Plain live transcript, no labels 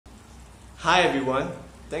Hi everyone,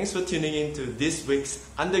 thanks for tuning in to this week's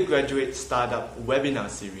Undergraduate Startup webinar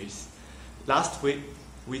series. Last week,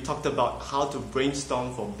 we talked about how to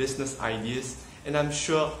brainstorm for business ideas, and I'm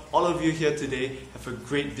sure all of you here today have a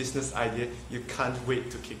great business idea you can't wait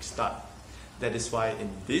to kickstart. That is why in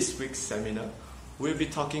this week's seminar, we'll be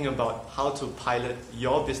talking about how to pilot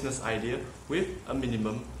your business idea with a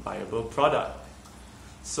minimum viable product.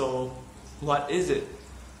 So, what is it?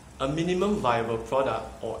 A minimum viable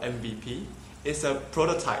product, or MVP, is a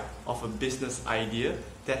prototype of a business idea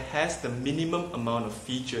that has the minimum amount of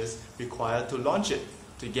features required to launch it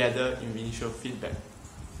to gather initial feedback.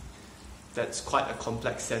 That's quite a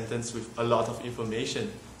complex sentence with a lot of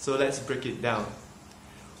information, so let's break it down.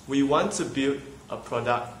 We want to build a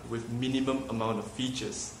product with minimum amount of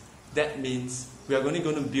features. That means we are only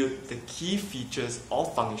going to build the key features or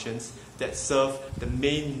functions that serve the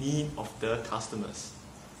main need of the customers.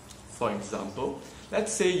 For example,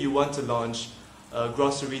 let's say you want to launch a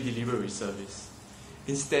grocery delivery service.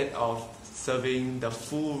 Instead of serving the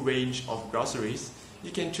full range of groceries, you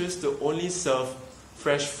can choose to only serve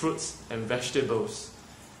fresh fruits and vegetables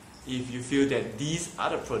if you feel that these are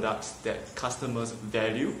the products that customers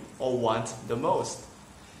value or want the most.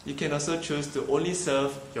 You can also choose to only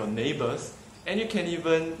serve your neighbors, and you can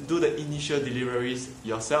even do the initial deliveries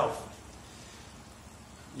yourself.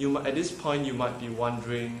 At this point, you might be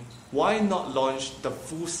wondering, why not launch the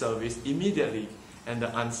full service immediately? And the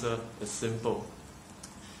answer is simple.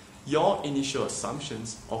 Your initial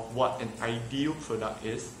assumptions of what an ideal product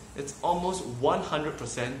is, it's almost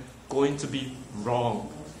 100% going to be wrong.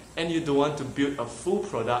 And you don't want to build a full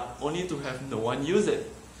product only to have no one use it.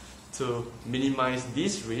 To minimize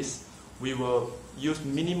this risk, we will use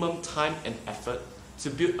minimum time and effort to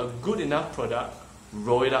build a good enough product,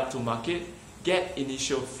 roll it out to market, get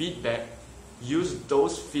initial feedback, use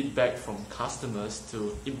those feedback from customers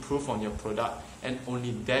to improve on your product, and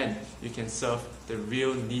only then you can serve the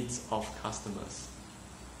real needs of customers.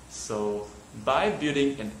 So, by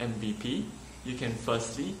building an MVP, you can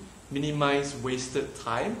firstly minimize wasted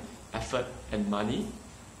time, effort, and money.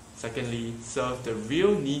 Secondly, serve the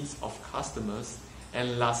real needs of customers.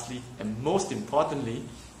 And lastly, and most importantly,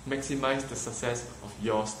 maximize the success of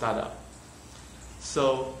your startup.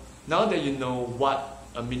 So, now that you know what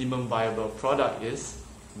a minimum viable product is,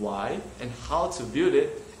 why, and how to build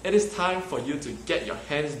it, it is time for you to get your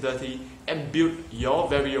hands dirty and build your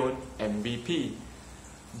very own MVP.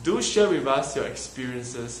 Do share with us your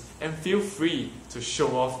experiences and feel free to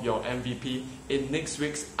show off your MVP in next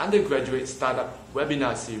week's Undergraduate Startup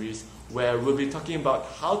webinar series, where we'll be talking about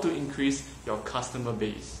how to increase your customer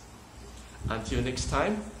base. Until next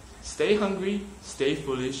time, stay hungry, stay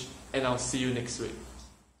foolish, and I'll see you next week.